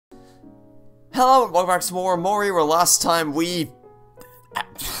Hello and welcome back to more Omori, where last time we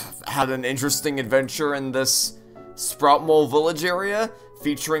had an interesting adventure in this Sprout Mole village area,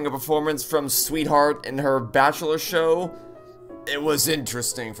 featuring a performance from Sweetheart in her bachelor show. It was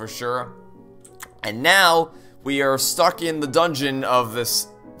interesting for sure. And now, we are stuck in the dungeon of this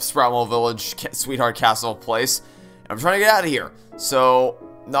Sprout Mole village, Sweetheart Castle place. I'm trying to get out of here. So,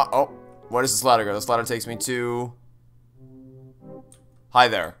 oh, where does this ladder go? This ladder takes me to... Hi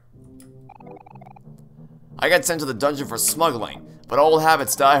there. I got sent to the dungeon for smuggling, but old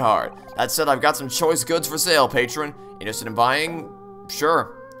habits die hard. That said, I've got some choice goods for sale, patron. Interested in buying?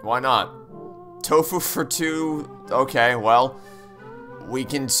 Sure, why not? Tofu for 2, okay, well, we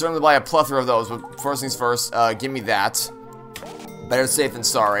can certainly buy a plethora of those, but first things first, give me that. Better safe than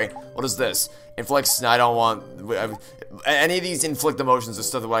sorry. What is this? Inflicts, no, I don't want, any of these inflict emotions are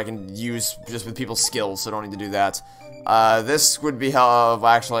stuff that I can use just with people's skills, so I don't need to do that. This would be how,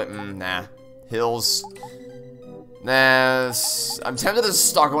 actually, nah. Hills. Nah, I'm tempted to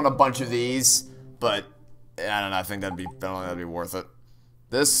stock on a bunch of these, but I don't know, I don't think that'd be worth it.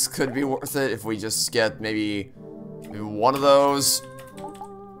 This could be worth it if we just get maybe one of those,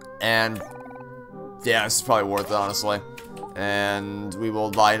 and yeah, this is probably worth it, honestly. And we will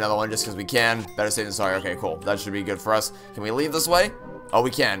buy another one just because we can. Better safe than sorry. Okay, cool. That should be good for us. Can we leave this way? Oh,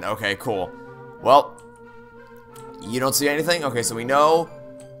 we can. Okay, cool. Well, you don't see anything? Okay, so we know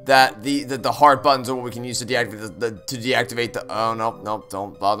that the heart buttons are what we can use to deactivate the oh, nope,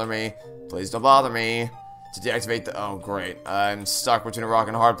 don't bother me. Please don't bother me. To deactivate the, oh great. I'm stuck between a rock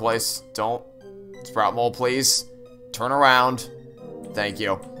and a hard place. Don't. Sprout Mole, please. Turn around. Thank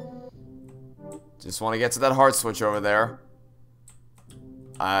you. Just want to get to that heart switch over there.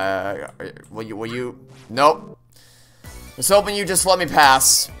 Will you? Nope. I was hoping you just let me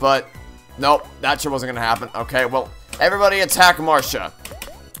pass, but nope, that sure wasn't gonna happen. Okay, well, everybody attack Marcia.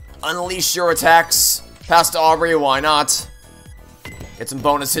 Unleash your attacks. Past Aubrey, why not? Get some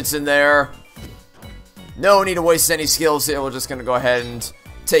bonus hits in there. No need to waste any skills here. We're just gonna go ahead and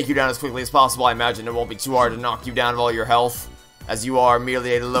take you down as quickly as possible. I imagine it won't be too hard to knock you down of all your health, as you are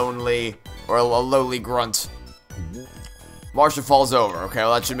merely a lonely or a lowly grunt. Marcia falls over. Okay,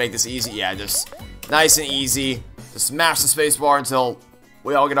 well that should make this easy. Yeah, just nice and easy. Just smash the spacebar until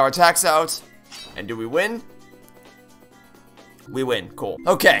we all get our attacks out. And do we win? We win. Cool.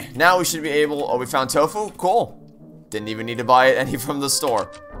 Okay, now we should be able... Oh, we found tofu? Cool. Didn't even need to buy it any from the store.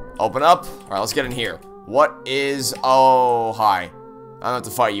 Open up. Alright, let's get in here. What is... Oh, hi. I'm gonna have to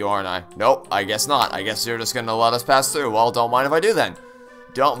fight you, aren't I? Nope, I guess not. I guess you're just gonna let us pass through. Well, don't mind if I do then.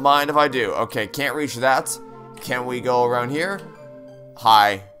 Don't mind if I do. Okay, can't reach that. Can we go around here?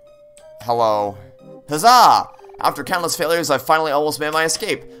 Hi. Hello. Huzzah! After countless failures, I finally almost made my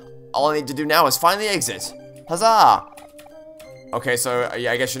escape. All I need to do now is find the exit. Huzzah! Okay, so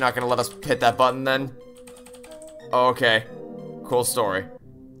yeah, I guess you're not gonna let us hit that button then? Okay. Cool story.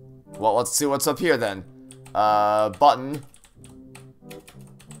 Well, let's see what's up here then. Button.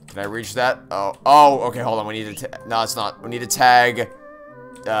 Can I reach that? Oh, okay, hold on. We need to no, it's not. We need to tag,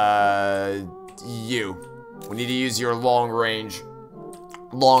 you. We need to use your long range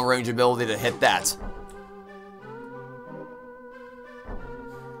ability to hit that.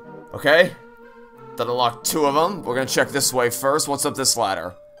 Okay. That unlocked 2 of them. We're gonna check this way first. What's up this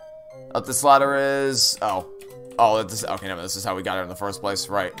ladder? Up this ladder is... Oh, this... Okay, no, this is how we got here in the first place.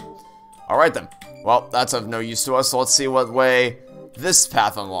 Right. Alright then. Well, that's of no use to us, so let's see what way this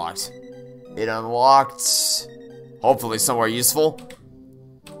path unlocked. It unlocked... Hopefully somewhere useful.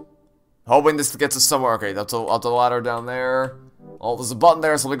 Hoping this gets us somewhere. Okay, up the ladder down there. Oh, there's a button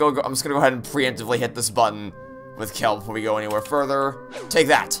there, so I'm just gonna go ahead and preemptively hit this button with Kel before we go anywhere further. Take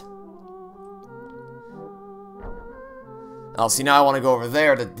that! Oh, see, now I want to go over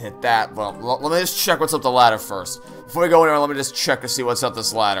there to hit that. Well, let me just check what's up the ladder first. Before we go anywhere, let me just check to see what's up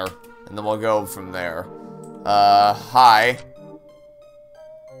this ladder. And then we'll go from there. Hi.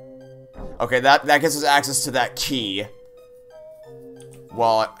 Okay, that gets us access to that key.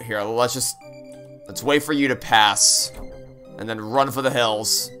 Well, here, let's wait for you to pass. And then run for the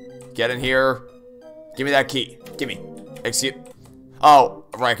hills. Get in here. Give me that key. Give me. Excuse... Oh,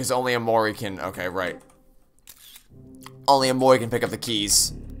 right, because only Omori can... Okay, right. Only Omori can pick up the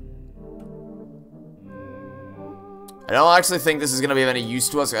keys. I don't actually think this is going to be of any use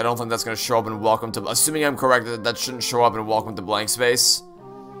to us. I don't think that's going to show up in Welcome to... Assuming I'm correct, that shouldn't show up in Welcome to Blank Space.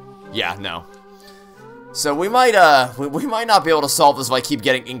 Yeah, no. So we might not be able to solve this if I keep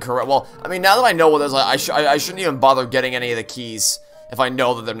getting incorrect. Well, I mean, now that I know what there's, I shouldn't even bother getting any of the keys if I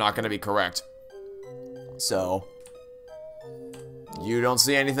know that they're not going to be correct. So... You don't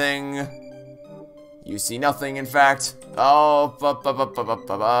see anything... You see nothing, in fact. Oh,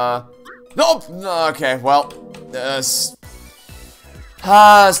 Nope! Okay, well, it's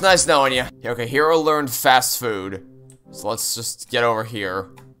nice knowing you. Okay, hero learned fast food. So let's just get over here.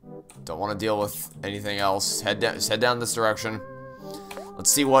 Don't want to deal with anything else. Just head down this direction.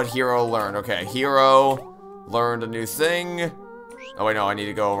 Let's see what hero learned. Okay, hero learned a new thing. Oh wait, no, I need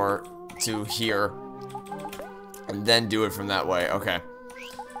to go over to here. And then do it from that way. Okay.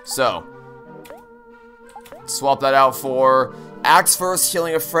 So, swap that out for acts first,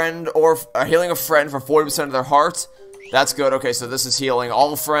 healing a friend or healing a friend for 40% of their heart. That's good. Okay, so this is healing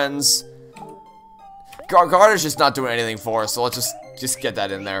all friends. Guard is just not doing anything for us, so let's just get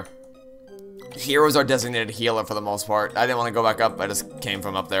that in there. Heroes are designated healer for the most part. I didn't want to go back up. I just came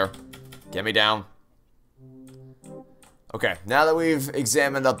from up there. Get me down. Okay, now that we've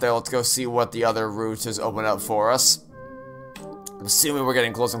examined up there, let's go see what the other route has opened up for us. I'm assuming we're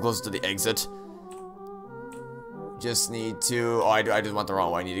getting closer and closer to the exit. Just need to... Oh, I just went the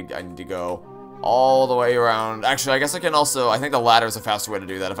wrong way. I need to go all the way around. Actually, I guess I can also... I think the ladder is a faster way to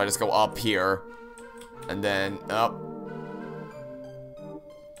do that if I just go up here. And then up.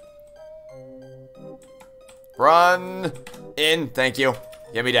 Run! In. Thank you.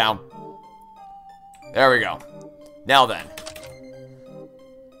 Get me down. There we go. Now then.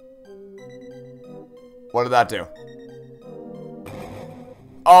 What did that do?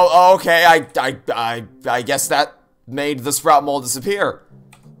 Oh, okay. I guess that made the sprout mole disappear.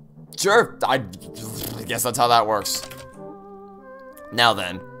 Sure. I guess that's how that works. Now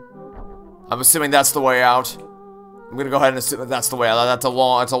then. I'm assuming that's the way out. I'm gonna go ahead and assume that that's the way out. That's a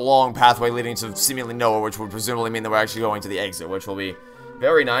long pathway leading to seemingly nowhere, which would presumably mean that we're actually going to the exit, which will be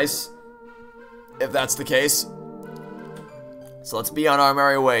very nice if that's the case. So let's be on our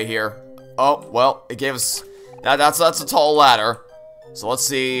merry way here. Oh, well, it gave us... That's a tall ladder. So let's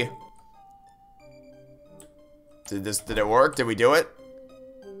see... Did it work? Did we do it?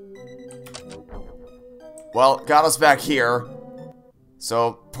 Well, got us back here.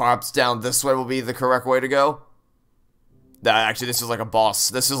 So, perhaps down this way will be the correct way to go? Actually, this is like a boss.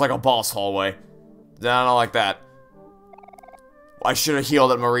 This is like a boss hallway. I don't like that. I should have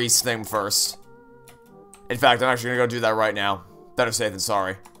healed at Marie's thing first. In fact, I'm actually gonna go do that right now. Better safe than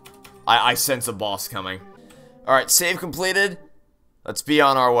sorry. I sense a boss coming. Alright, save completed. Let's be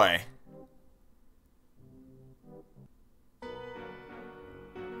on our way.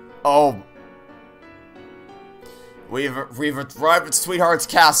 Oh. We've arrived at Sweetheart's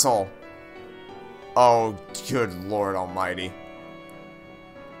Castle. Oh, good Lord Almighty.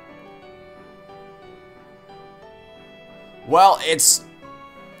 Well, it's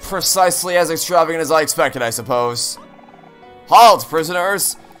precisely as extravagant as I expected, I suppose. Halt,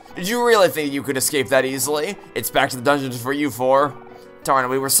 prisoners! Did you really think you could escape that easily? It's back to the dungeons for you four. Darn it,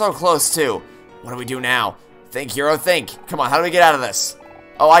 we were so close too. What do we do now? Think, hero, think. Come on, how do we get out of this?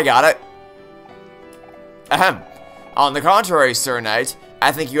 Oh, I got it. Ahem. On the contrary, Sir Knight,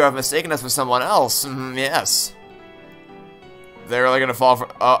 I think you have mistaken us for someone else. Yes. They're really gonna fall for...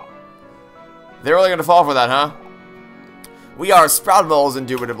 They're really gonna fall for that, huh? We are sprout moles,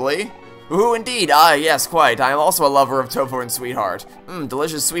 indubitably. Ooh, indeed. Ah, yes, quite. I am also a lover of tofu and sweetheart.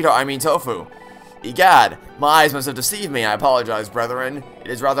 Delicious sweetheart, I mean tofu. Egad, my eyes must have deceived me. I apologize, brethren. It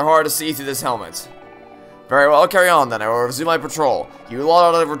is rather hard to see through this helmet. Very well, carry on then. I will resume my patrol. You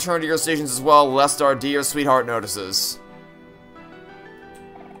lot ought to return to your stations as well, lest our dear sweetheart notices.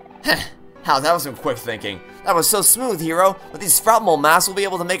 Heh. How, that was some quick thinking. That was so smooth, hero. With these sprout mole masks, we'll be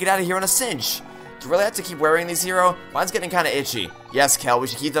able to make it out of here in a cinch. Do you really have to keep wearing these, hero? Mine's getting kind of itchy. Yes, Kel, we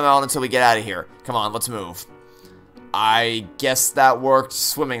should keep them on until we get out of here. Come on, let's move. I guess that worked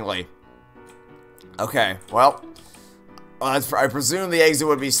swimmingly. Okay, well, I presume the exit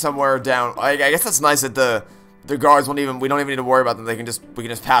would be somewhere down. I guess that's nice that the guards won't even. We don't even need to worry about them. We can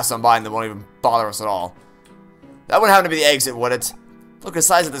just pass on by and they won't even bother us at all. That wouldn't happen to be the exit, would it? Look at the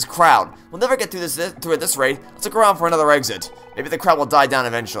size of this crowd. We'll never get through at this rate. Let's look around for another exit. Maybe the crowd will die down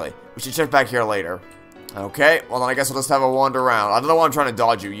eventually. We should check back here later. Okay, well then I guess we'll just have a wander around. I don't know why I'm trying to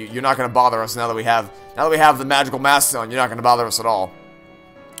dodge you. You're not going to bother us now that we have the magical masks on. You're not going to bother us at all.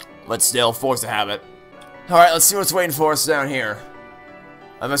 But still, force a habit. Alright, let's see what's waiting for us down here.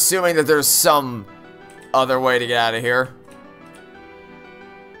 I'm assuming that there's some other way to get out of here.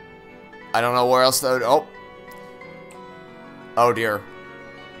 I don't know where else though. Oh. Oh dear.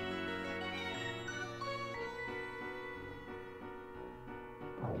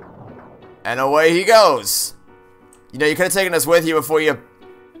 And away he goes. You know, you could have taken us with you before you...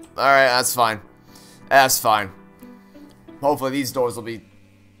 Alright, that's fine. That's fine. Hopefully these doors will be...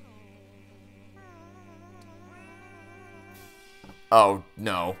 Oh,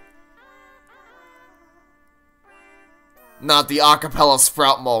 no. Not the acapella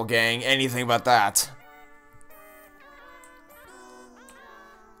Sprout Mole gang. Anything but that.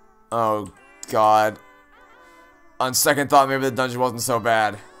 Oh, God. On second thought, maybe the dungeon wasn't so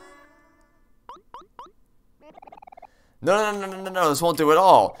bad. No, this won't do at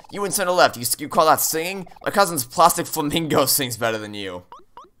all. You and center left, you call that singing? My cousin's plastic flamingo sings better than you.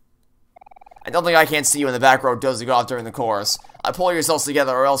 I don't think I can't see you in the back row dozing off during the chorus. Pull yourselves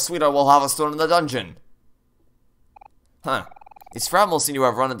together or else sweetheart will have us thrown in the dungeon. Huh. These Sprout Moles seem to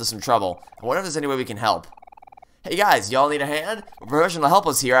have run into some trouble. I wonder if there's any way we can help. Hey guys, y'all need a hand? A professional help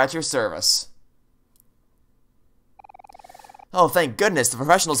us here at your service. Oh, thank goodness, the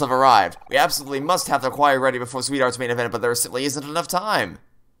professionals have arrived. We absolutely must have the choir ready before Sweetheart's main event, but there simply isn't enough time.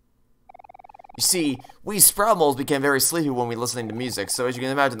 You see, we Sprout Moles became very sleepy when we were listening to music, so as you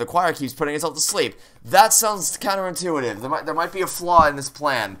can imagine, the choir keeps putting itself to sleep. That sounds counterintuitive. There might be a flaw in this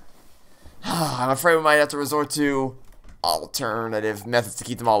plan. I'm afraid we might have to resort to alternative methods to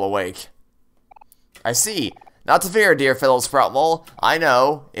keep them all awake. I see. Not to fear, dear fellow Sprout Mole. I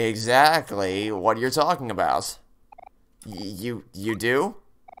know exactly what you're talking about. You do?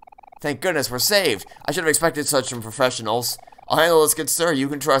 Thank goodness we're saved. I should have expected such from professionals. I'll handle this, good sir. You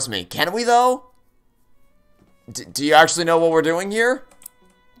can trust me. Can we, though? Do you actually know what we're doing here?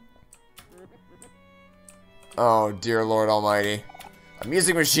 Oh, dear Lord Almighty. A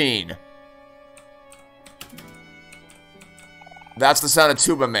music machine. That's the sound a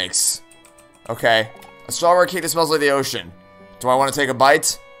tuba makes. Okay. A strawberry cake that smells like the ocean. Do I want to take a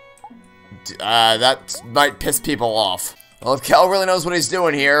bite? That might piss people off. Well, if Kel really knows what he's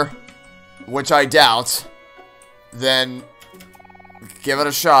doing here, which I doubt, then give it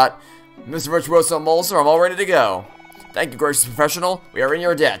a shot. Mr. Virtuoso Molster, I'm all ready to go. Thank you, gracious professional. We are in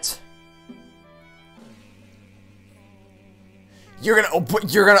your debt. This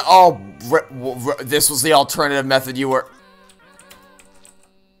was the alternative method you were...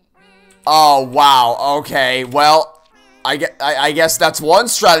 Oh, wow, okay, well... I guess that's one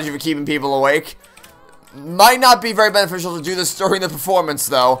strategy for keeping people awake. Might not be very beneficial to do this during the performance,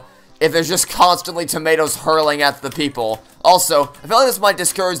 though, if there's just constantly tomatoes hurling at the people. Also, I feel like this might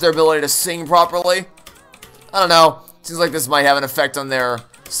discourage their ability to sing properly. I don't know. Seems like this might have an effect on their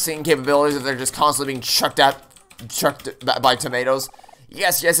singing capabilities if they're just constantly being chucked by tomatoes.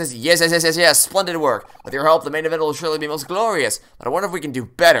 Yes, splendid work. With your help, the main event will surely be most glorious. But I wonder if we can do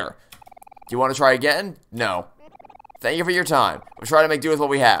better. Do you want to try again? No. Thank you for your time. We'll try to make do with what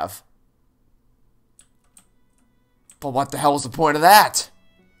we have. But what the hell was the point of that?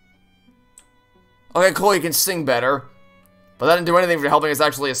 Okay, cool, you can sing better. But that didn't do anything for helping us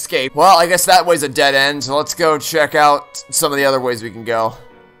actually escape. Well, I guess that way's a dead end, so let's go check out some of the other ways we can go.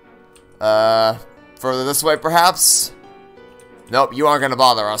 Further this way, perhaps? Nope, you aren't gonna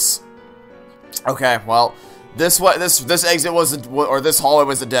bother us. Okay, well, this exit was, or this hallway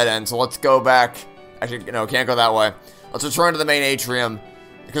was a dead end, so let's go back. Actually, no, can't go that way. Let's return to the main atrium,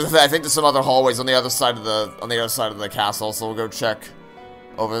 because I think there's some other hallways on the other side of the castle. So we'll go check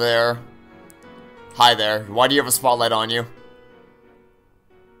over there. Hi there. Why do you have a spotlight on you?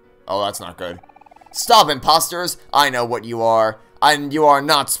 Oh, that's not good. Stop, imposters! I know what you are. And you are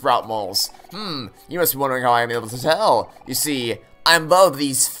not Sprout Moles. You must be wondering how I am able to tell. You see, I'm above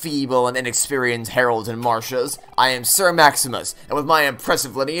these feeble and inexperienced heralds and marshals. I am Sir Maximus, and with my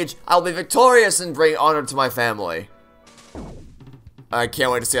impressive lineage, I'll be victorious and bring honor to my family. I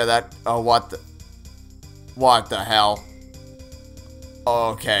can't wait to see how that... Oh, what the hell?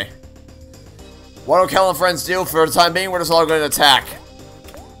 Okay. What do Kel and friends do? For the time being, we're just all going to attack.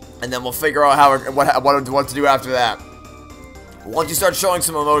 And then we'll figure out how what to do after that. Once you start showing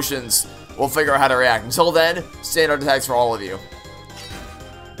some emotions, we'll figure out how to react. Until then, standard attacks for all of you.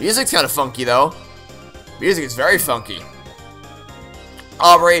 Music's kind of funky, though. Music is very funky.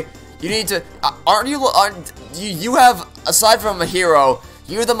 Aubrey, you need to... you have, aside from a hero,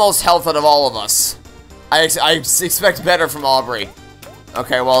 you're the most health out of all of us. I expect better from Aubrey.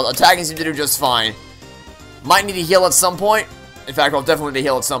 Okay, well, attacking seems to do just fine. Might need to heal at some point. In fact, I'll definitely need to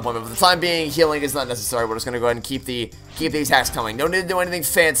heal at some point, but for the time being, healing is not necessary. We're just going to go ahead and keep the attacks coming. No need to do anything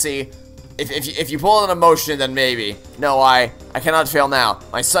fancy. If you pull an emotion, then maybe. No, I cannot fail now.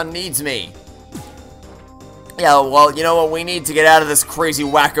 My son needs me. Yeah, well, you know what? We need to get out of this crazy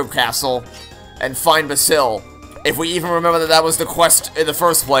wacko castle and find Basil. If we even remember that was the quest in the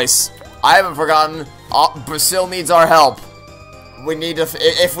first place. I haven't forgotten. Basil needs our help. We need to,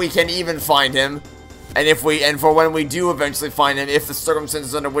 if we can even find him. And for when we do eventually find him, if the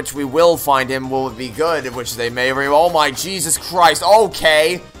circumstances under which we will find him will be good, which they may very well. Oh my Jesus Christ,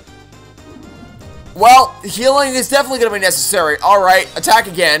 okay. Well, healing is definitely going to be necessary. Alright, attack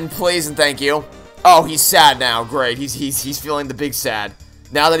again, please and thank you. Oh, he's sad now. Great. He's feeling the big sad.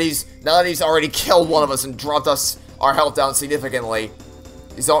 Now that he's already killed one of us and dropped us our health down significantly.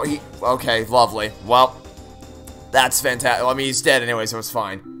 Okay, lovely. Well, that's fantastic. I mean, he's dead anyway, so it's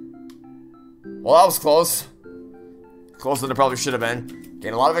fine. Well, that was close. Closer than it probably should have been.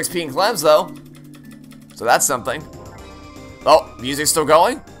 Gained a lot of XP and clams, though. So that's something. Oh, music's still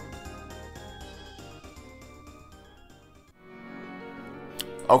going?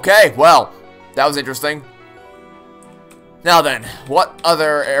 Okay, well, that was interesting. Now then, what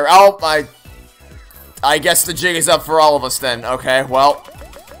other area? Oh, I guess the jig is up for all of us then. Okay, well,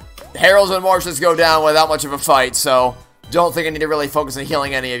 Harold's and Marcia's go down without much of a fight, so don't think I need to really focus on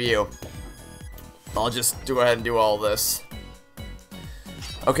healing any of you. I'll just go ahead and do all this.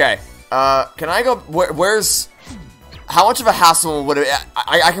 Okay, can I go, where's, how much of a hassle would it,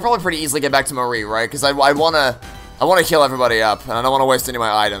 I could probably pretty easily get back to Marie, right? Because I want to heal everybody up, and I don't want to waste any of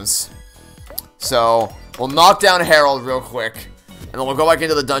my items. So, we'll knock down Harold real quick, and then we'll go back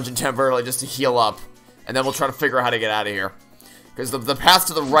into the dungeon temporarily just to heal up, and then we'll try to figure out how to get out of here. Because the path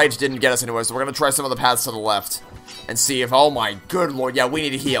to the right didn't get us anywhere, so we're going to try some of the paths to the left, and see if, oh my good lord, yeah, we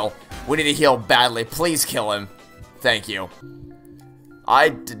need to heal. We need to heal badly. Please kill him. Thank you. I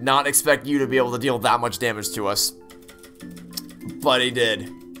did not expect you to be able to deal that much damage to us. But he did.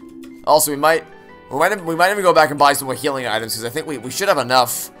 Also, we might even go back and buy some more healing items, because I think we should have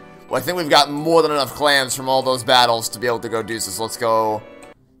enough. Well, I think we've got more than enough clams from all those battles to be able to go do this. Let's go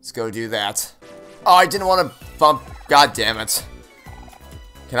do that. Oh, I didn't want to bump. God damn it.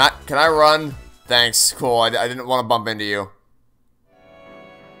 Can I run? Thanks. Cool. I didn't want to bump into you.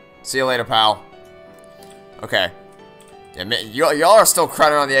 See you later, pal. Okay. Yeah, y'all are still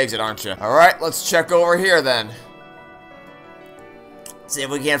crowded on the exit, aren't you? Alright, let's check over here then. See if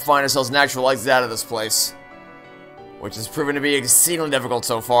we can't find ourselves an actual exit out of this place. Which has proven to be exceedingly difficult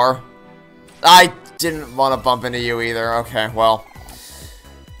so far. I didn't want to bump into you either. Okay, well.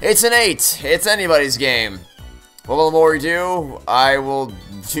 It's an 8. It's anybody's game. What will Omori do? I will,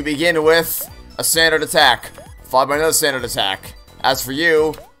 to begin with, a standard attack. Followed by another standard attack. As for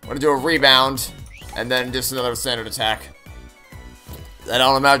you, I'm going to do a rebound. And then just another standard attack. I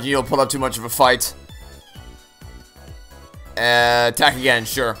don't imagine you'll put up too much of a fight. Attack again,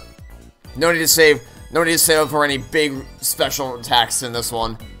 sure. No need to save up for any big special attacks in this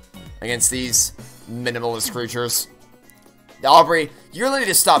one. Against these minimalist creatures. Aubrey, you really need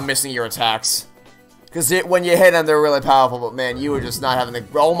to stop missing your attacks. Because when you hit them, they're really powerful. But man, you were just not having the...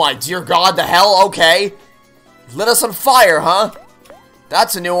 Oh my dear god, the hell? Okay. Lit us on fire, huh?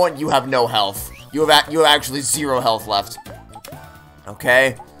 That's a new one. You have no health. You have actually 0 health left.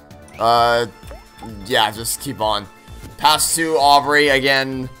 Okay. Yeah, just keep on. Pass to Aubrey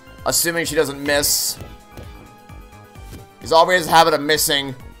again. Assuming she doesn't miss. Because Aubrey has a habit of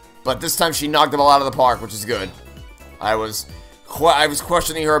missing. But this time she knocked them all out of the park, which is good. I was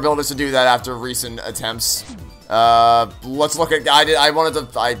questioning her abilities to do that after recent attempts. Let's look at... I wanted to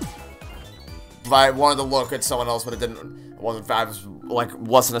look at someone else, but it didn't... It wasn't... I was like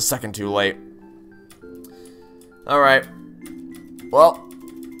less than a second too late. Alright. Well.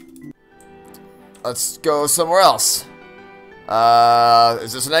 Let's go somewhere else.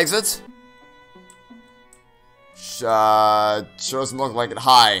 Is this an exit? Sure doesn't look like it.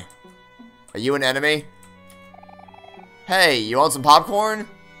 Hi. Are you an enemy? Hey, you want some popcorn?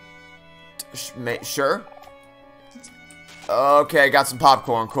 Sure. Okay, got some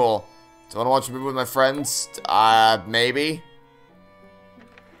popcorn. Cool. Do I want to watch a movie with my friends? Maybe.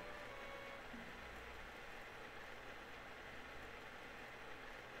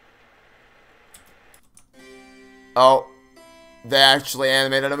 Oh. They actually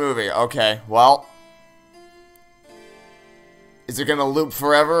animated a movie. Okay, well. Is it gonna loop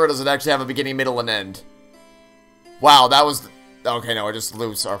forever, or does it actually have a beginning, middle, and end? Wow, that was... Okay, no, it just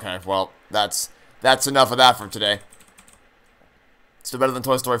loops. Okay, well, that's enough of that for today. Still better than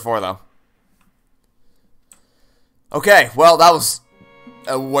Toy Story 4, though. Okay, well, that was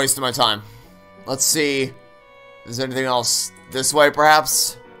a waste of my time. Let's see. Is there anything else this way,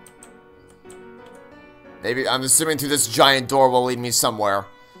 perhaps? Maybe, I'm assuming through this giant door will lead me somewhere.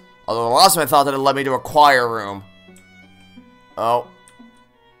 Although the last time I thought that it led me to a choir room. Oh.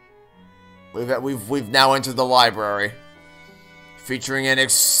 We've now entered the library. Featuring an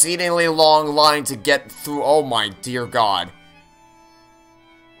exceedingly long line to get through. Oh my dear god.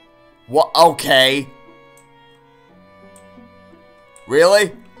 What? Okay.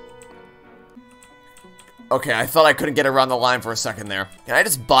 Really? Okay, I thought I couldn't get around the line for a second there. Can I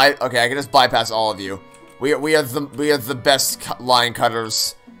just okay, I can just bypass all of you. We are the best line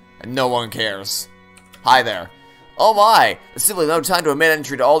cutters, and no one cares. Hi there. Oh my! There's simply no time to admit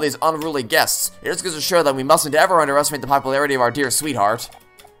entry to all these unruly guests. It just goes to show that we mustn't ever underestimate the popularity of our dear sweetheart.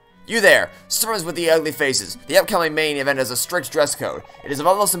 You there, stormers with the ugly faces. The upcoming main event has a strict dress code. It is of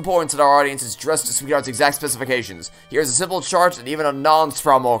utmost importance that our audience is dressed to Sweetheart's exact specifications. Here's a simple chart that even a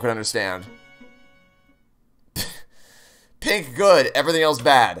non-Sproutmole can understand. Pink good, everything else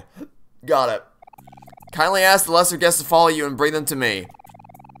bad. Got it. Kindly ask the lesser guests to follow you and bring them to me.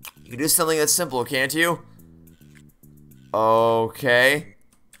 You can do something that's simple, can't you? Okay.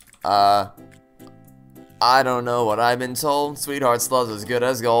 I don't know what I've been told. Sweetheart's love's as good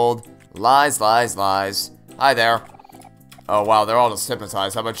as gold. Lies, lies, lies. Hi there. Oh wow, they're all just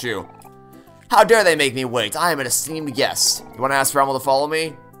hypnotized. How about you? How dare they make me wait? I am an esteemed guest. You want to ask Sproutmole to follow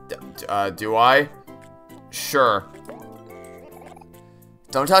me? Do I? Sure.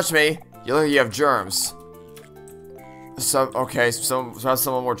 Don't touch me. You look like you have germs. Okay, so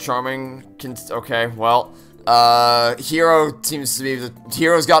someone more charming can, okay, well, Hero seems to be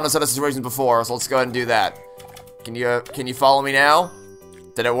Hero's gotten us out of situations before, so let's go ahead and do that. Can you follow me now?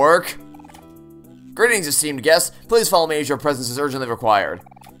 Did it work? Greetings, esteemed guests. Please follow me as your presence is urgently required.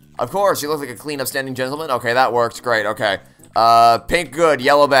 Of course, you look like a clean, upstanding gentleman. Okay, that worked. Great, okay. Pink good,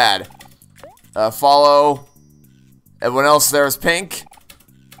 yellow bad. Follow. Everyone else there is pink.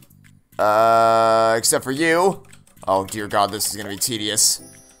 Except for you. Oh, dear God, this is gonna be tedious.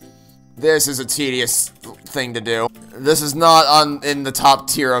 This is a tedious thing to do. This is not in the top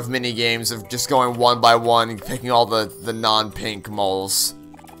tier of mini games of just going one by one and picking all the non-pink moles.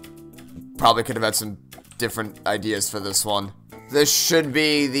 Probably could have had some different ideas for this one. This should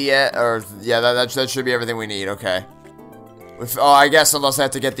be the yeah, that should be everything we need. Okay. Oh, I guess unless I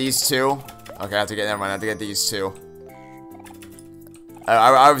have to get these two. Okay, I have to get. Never mind. I have to get these two.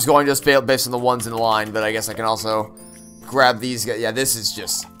 I was going just based on the ones in the line, but I guess I can also grab these guys. Yeah, this is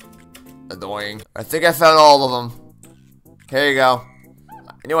just annoying. I think I found all of them. Here you go.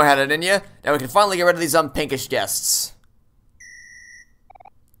 I knew I had it in you. Now we can finally get rid of these pinkish guests.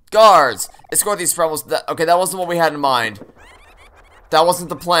 Guards! Escort these Sproutmoles. Okay, that wasn't what we had in mind. That wasn't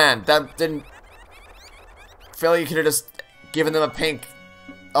the plan. That didn't... I feel like you could have just given them a pink.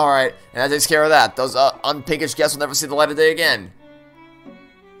 Alright, and that takes care of that. Those unpinkish guests will never see the light of day again.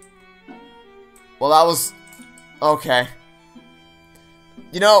 Well, that was... okay.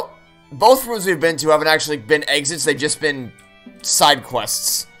 You know, both rooms we've been to haven't actually been exits. They've just been side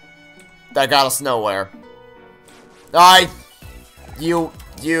quests that got us nowhere. I'm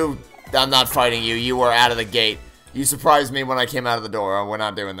not fighting you. You were out of the gate. You surprised me when I came out of the door. We're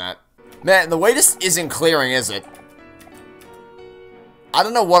not doing that. Man, the way this isn't clearing, is it? I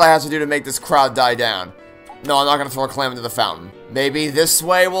don't know what I have to do to make this crowd die down. No, I'm not going to throw a clam into the fountain. Maybe this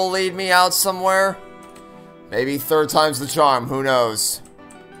way will lead me out somewhere? Maybe third time's the charm. Who knows?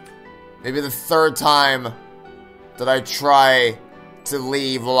 Maybe the third time that I try to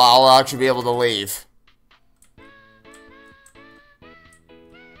leave, well, I'll actually be able to leave.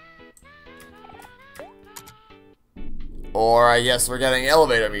 Or I guess we're getting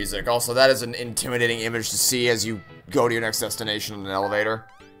elevator music. Also, that is an intimidating image to see as you go to your next destination in an elevator.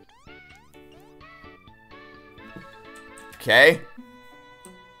 Okay.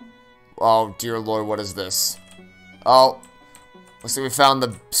 Oh, dear Lord, what is this? Oh. Looks like we found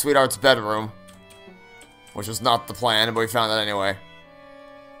the sweetheart's bedroom. Which was not the plan, but we found that anyway.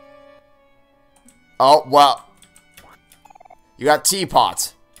 Oh, well. You got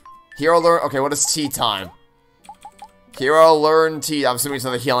teapot. Hero learn. Okay, what is tea time? Hero learn tea. I'm assuming it's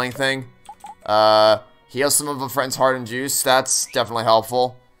another healing thing. Heal some of a friend's heart and juice. That's definitely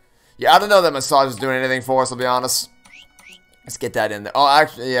helpful. Yeah, I don't know that massage is doing anything for us, I'll be honest. Let's get that in there. Oh,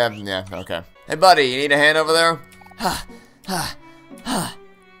 actually, yeah, okay. Hey, buddy, you need a hand over there?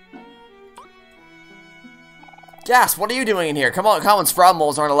 Gas, what are you doing in here? Come on, common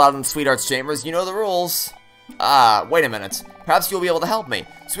Sproutmoles aren't allowed in Sweetheart's chambers. You know the rules. Wait a minute. Perhaps you'll be able to help me.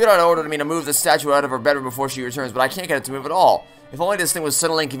 Sweetheart ordered me to move the statue out of her bedroom before she returns, but I can't get it to move at all. If only this thing was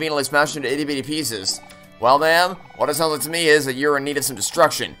suddenly and conveniently smashed into itty-bitty pieces. Well, ma'am, what it sounds like to me is that you're in need of some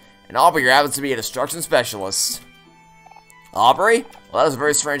destruction. And Aubrey happens to be a destruction specialist. Aubrey? Well, that is a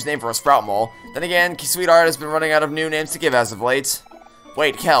very strange name for a Sproutmole. Then again, Sweetheart has been running out of new names to give as of late.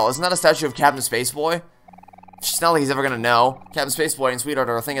 Wait, Kel, isn't that a statue of Captain Spaceboy? It's not like he's ever gonna know. Captain Spaceboy and Sweetheart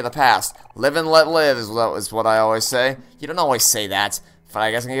are a thing of the past. Live and let live is what I always say. You don't always say that, but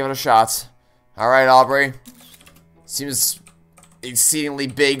I guess I can give it a shot. Alright, Aubrey. Seems exceedingly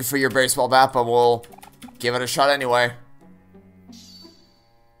big for your baseball bat, but we'll give it a shot anyway.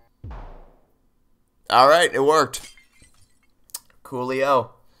 Alright, it worked.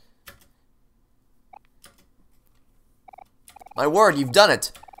 Coolio. My word, you've done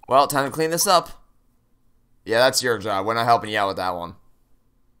it. Well, time to clean this up. Yeah, that's your job. We're not helping you out with that one.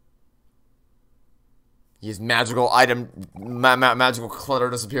 He has magical magical clutter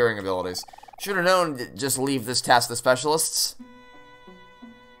disappearing abilities. Should have known to just leave this task to the specialists.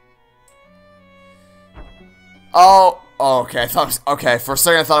 Oh, okay. Okay, for a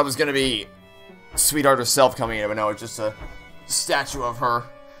second I thought it was gonna be Sweetheart herself coming in, but no, it's just a statue of her.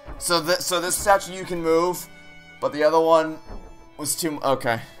 So this statue you can move, but the other one was too.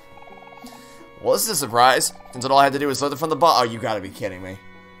 Okay. Well, this is a surprise, since all I had to do was lift it from the bottom. Oh, you gotta be kidding me.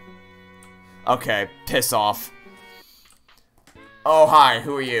 Okay, piss off. Oh, hi,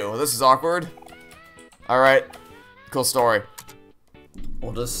 who are you? This is awkward. Alright, cool story.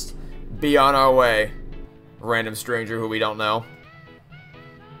 We'll just be on our way. Random stranger who we don't know.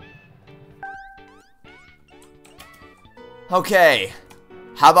 Okay,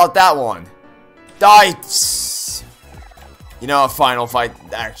 how about that one? Die! You know, a final fight,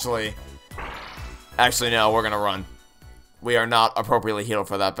 actually, no, we're gonna run. We are not appropriately healed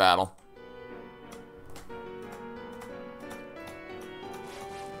for that battle.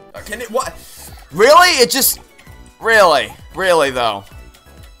 Can it, what? Really? It just, really though.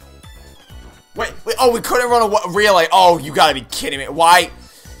 Wait, oh, we couldn't run away, really? Oh, you gotta be kidding me. Why?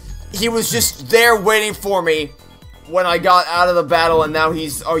 He was just there waiting for me when I got out of the battle, and now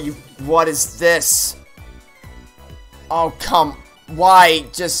he's, oh, you, what is this? Oh, why?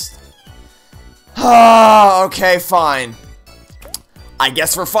 Just, okay, fine. I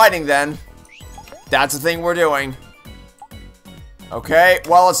guess we're fighting then. That's the thing we're doing. Okay,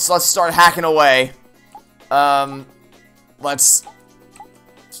 well, let's start hacking away. Let's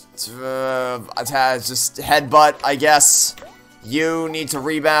just headbutt, I guess. You need to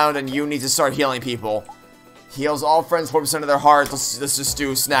rebound, and you need to start healing people. Heals all friends 4% of their heart. Let's just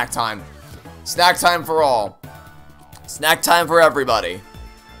do snack time. Snack time for all. Snack time for everybody.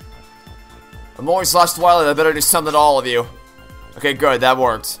 Omori / Twilight, I better do something to all of you. Okay, good, that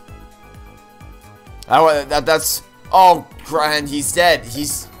worked. That's... Oh, and he's dead.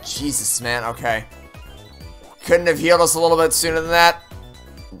 He's... Jesus, man, okay. Couldn't have healed us a little bit sooner than that?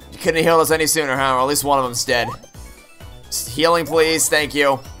 Couldn't have healed us any sooner, huh? Or at least one of them's dead. Just healing, please. Thank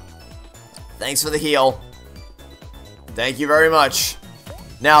you. Thanks for the heal. Thank you very much.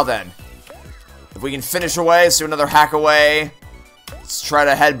 Now then. If we can finish away, let's do another hack away. Let's try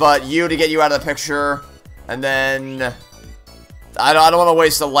to headbutt you to get you out of the picture. And then... I don't want to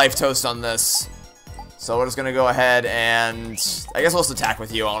waste a life toast on this. So we're just going to go ahead and... I guess we'll just attack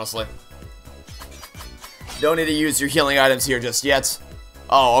with you, honestly. Don't need to use your healing items here just yet.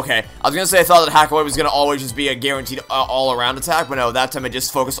 Oh, okay. I was going to say I thought that hack away was going to always just be a guaranteed all-around attack. But no, that time I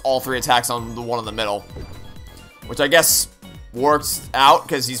just focused all 3 attacks on the one in the middle. Which I guess works out,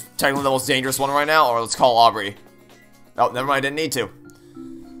 because he's technically the most dangerous one right now. Or let's call Aubrey. Oh, never mind, I didn't need to.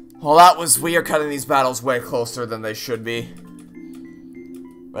 Well, that was... We are cutting these battles way closer than they should be.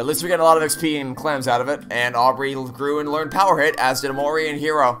 But at least we're getting a lot of XP and clams out of it. And Aubrey grew and learned Power Hit, as did Omori and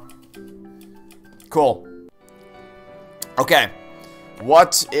Hero. Cool. Okay.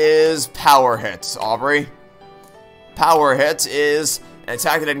 What is Power Hit, Aubrey? Power Hit is an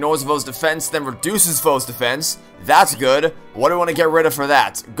attack that ignores a foe's defense, then reduces foe's defense. That's good. What do we want to get rid of for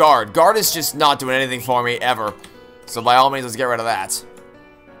that? Guard. Guard is just not doing anything for me, ever. So by all means, let's get rid of that.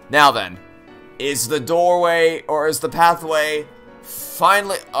 Now then. Is the doorway, or is the pathway...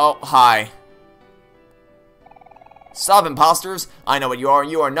 Finally, oh, hi. Stop, imposters. I know what you are, and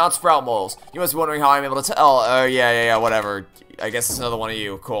you are not sprout moles. You must be wondering how I'm able to tell. Yeah, whatever. I guess it's another one of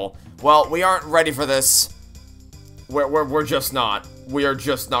you. Cool. Well, we aren't ready for this. We're just not. We are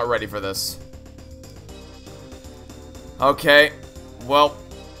just not ready for this. Okay. Well,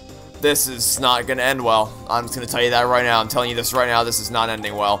 this is not gonna end well. I'm just gonna tell you that right now. I'm telling you this right now. This is not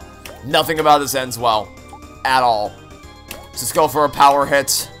ending well. Nothing about this ends well. At all. Just go for a power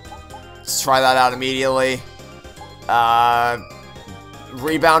hit. Let's try that out immediately.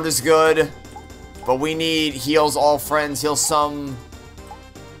 Rebound is good. But we need heals all friends, heal some...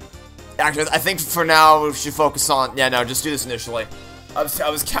 Actually, I think for now we should focus on... Yeah, no, just do this initially. I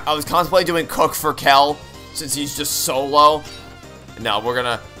was contemplating doing Cook for Kel, since he's just so low. No, we're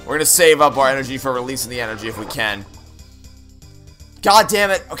gonna save up our energy for releasing the energy if we can. God damn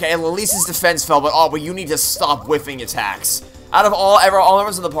it. Okay, at least his defense fell, but Aubrey, you need to stop whiffing attacks. Out of all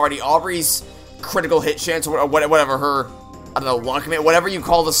members of the party, Aubrey's critical hit chance, or whatever her, I don't know, luck, whatever you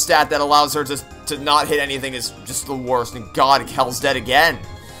call the stat that allows her to not hit anything is just the worst. And God, Kel's dead again.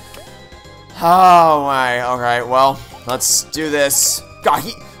 Oh my, alright, well, let's do this. God,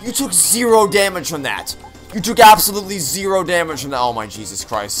 you took 0 damage from that. You took absolutely 0 damage from that. Oh my Jesus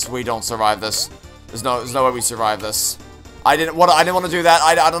Christ, we don't survive this. There's no way we survive this. I didn't want to do that.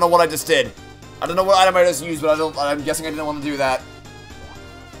 I don't know what I just did. I don't know what item I just used, but I'm guessing I didn't want to do that.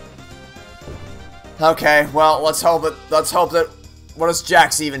 Okay, well, let's hope that, what does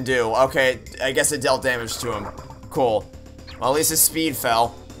Jax even do? Okay, I guess it dealt damage to him. Cool. Well, at least his speed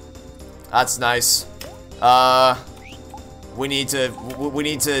fell. That's nice. We need to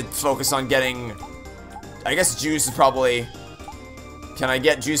focus on getting, I guess juice is probably, can I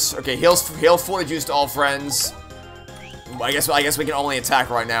get juice? Okay, heal 40 juice to all friends. I guess we can only attack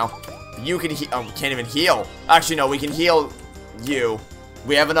right now. You can oh, we can't even heal. Actually, no, we can heal you.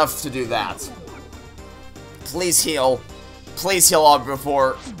 We have enough to do that. Please heal. Please heal up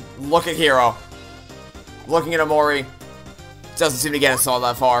before. Look at Hero. Looking at Omori. Doesn't seem to get us all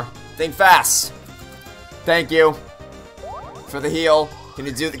that far. Think fast. Thank you for the heal. Can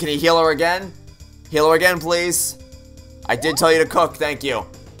you heal her again? Heal her again, please. I did tell you to cook. Thank you.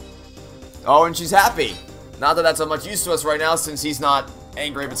 Oh, and she's happy. Not that that's of much use to us right now, since he's not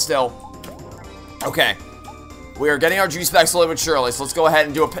angry, but still. Okay. We are getting our juice back slowly but surely, so let's go ahead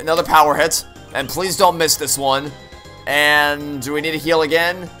and do another power hit. And please don't miss this one. And do we need to heal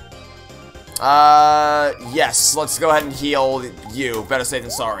again? Yes. Let's go ahead and heal you. Better safe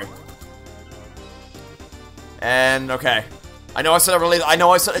than sorry. And, okay. I know I said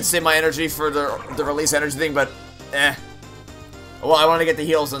I'd save my energy for the release energy thing, but, Well, I want to get the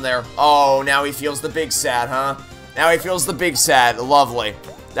heals in there. Oh, now he feels the big sad, huh? Now he feels the big sad. Lovely.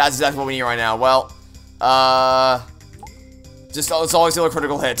 That's exactly what we need right now. Well, let's always deal a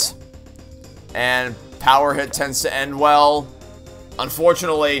critical hit. And power hit tends to end well.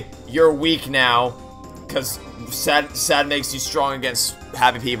 Unfortunately, you're weak now, because sad makes you strong against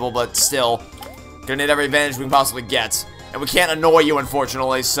happy people, but still, gonna need every advantage we can possibly get. And we can't annoy you,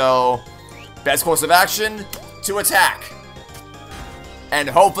 unfortunately, so best course of action, to attack. And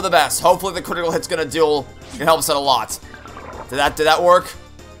hope for the best. Hopefully the critical hit's gonna help us out a lot. Did that work?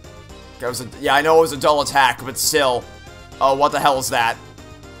 Yeah, I know it was a dull attack, but still. Oh, what the hell is that?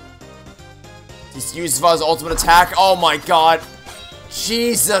 He's used his ultimate attack. Oh my god.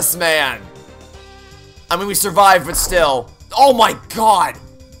 Jesus, man. I mean, we survived, but still. Oh my god.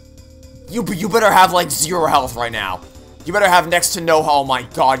 You better have, like, 0 health right now. You better have next to no. Oh my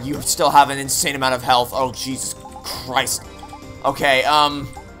god, you still have an insane amount of health. Oh, Jesus Christ. Okay,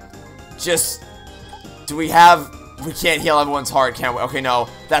 we can't heal everyone's heart, can we? Okay, no,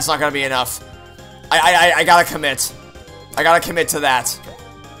 that's not gonna be enough. I gotta commit. I gotta commit to that.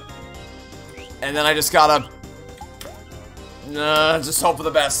 And then I just gotta, just hope for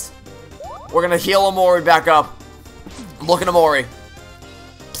the best. We're gonna heal Omori back up. Look at Omori.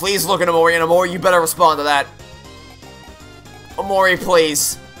 Please look at Omori, and Omori, you better respond to that. Omori,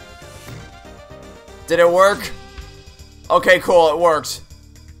 please. Did it work? Okay, cool, it worked.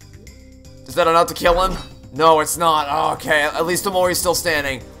 Is that enough to kill him? No, it's not. Oh, okay, at least Omori's still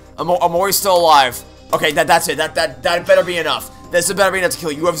standing. Omori's still alive. Okay, that's it. That better be enough. This better be enough to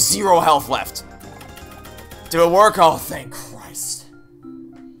kill you. You have 0 health left. Did it work? Oh, thank Christ.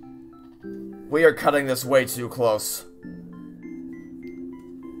 We are cutting this way too close.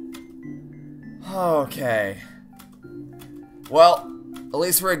 Okay. Well, at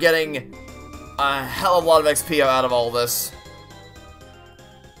least we're getting a hell of a lot of XP out of all this.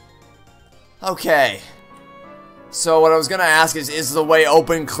 Okay. So what I was gonna ask is the way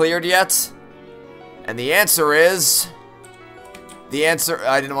open cleared yet? And the answer is...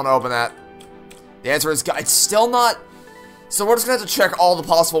 I didn't want to open that. The answer is, it's still not... So we're just gonna have to check all the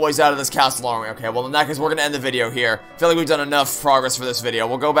possible ways out of this castle, aren't we? Okay, well in that case, we're gonna end the video here. I feel like we've done enough progress for this video.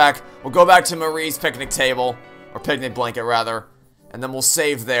 We'll go back to Marie's picnic table. Or picnic blanket, rather. And then we'll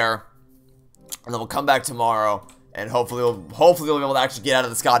save there. And then we'll come back tomorrow. And hopefully we'll be able to actually get out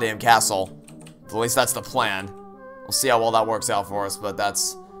of this goddamn castle. At least that's the plan. We'll see how well that works out for us, but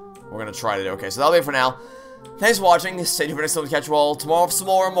we're gonna try to do. Okay, so that'll be it for now. Thanks for watching. Stay tuned for next time to catch you all tomorrow for some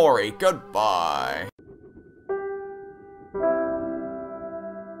more Omori. Goodbye.